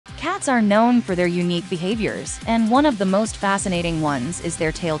Cats are known for their unique behaviors, and one of the most fascinating ones is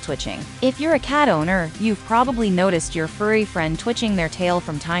their tail twitching. If you're a cat owner, you've probably noticed your furry friend twitching their tail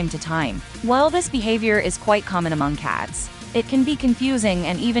from time to time. While this behavior is quite common among cats, it can be confusing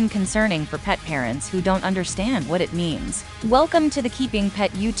and even concerning for pet parents who don't understand what it means. Welcome to the Keeping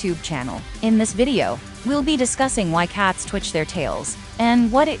Pet YouTube channel. In this video, we'll be discussing why cats twitch their tails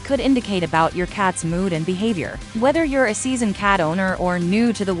and what it could indicate about your cat's mood and behavior. Whether you're a seasoned cat owner or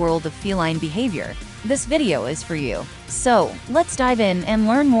new to the world of feline behavior, this video is for you. So, let's dive in and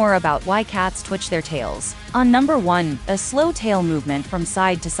learn more about why cats twitch their tails. On number 1, a slow tail movement from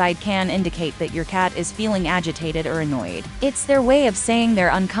side to side can indicate that your cat is feeling agitated or annoyed. It's their way of saying they're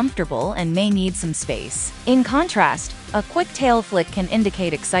uncomfortable and may need some space. In contrast, a quick tail flick can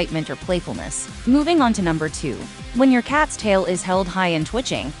indicate excitement or playfulness. Moving on to number 2. When your cat's tail is held high and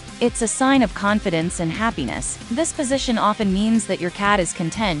twitching, it's a sign of confidence and happiness. This position often means that your cat is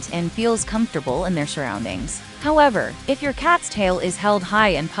content and feels comfortable in their surroundings. However, if your cat's tail is held high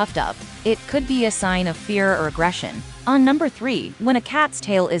and puffed up, it could be a sign of fear or aggression. On number 3, when a cat's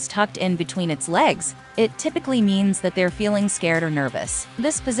tail is tucked in between its legs, it typically means that they're feeling scared or nervous.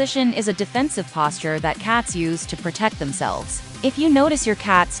 This position is a defensive posture that cats use to protect themselves. If you notice your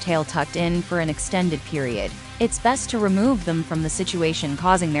cat's tail tucked in for an extended period, it's best to remove them from the situation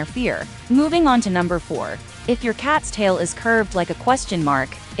causing their fear. Moving on to number 4. If your cat's tail is curved like a question mark,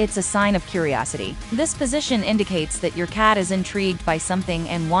 it's a sign of curiosity. This position indicates that your cat is intrigued by something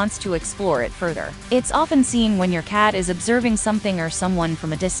and wants to explore it further. It's often seen when your cat is observing something or someone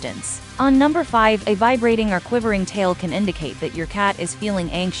from a distance. On number 5, a vibrating or quivering tail can indicate that your cat is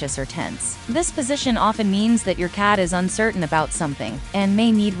feeling anxious or tense. This position often means that your cat is uncertain about something and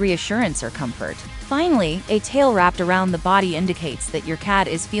may need reassurance or comfort. Finally, a tail wrapped around the body indicates that your cat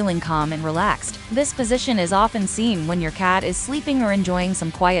is feeling calm and relaxed. This position is often seen when your cat is sleeping or enjoying some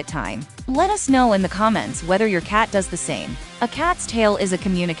quiet time. Let us know in the comments whether your cat does the same. A cat's tail is a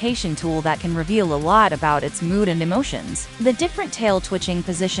communication tool that can reveal a lot about its mood and emotions. The different tail twitching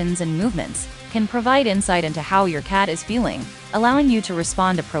positions and movements can provide insight into how your cat is feeling, allowing you to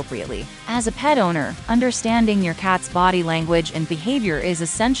respond appropriately. As a pet owner, understanding your cat's body language and behavior is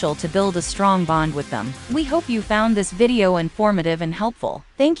essential to build a strong bond with them. We hope you found this video informative and helpful.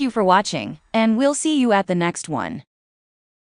 Thank you for watching, and we'll see you at the next one.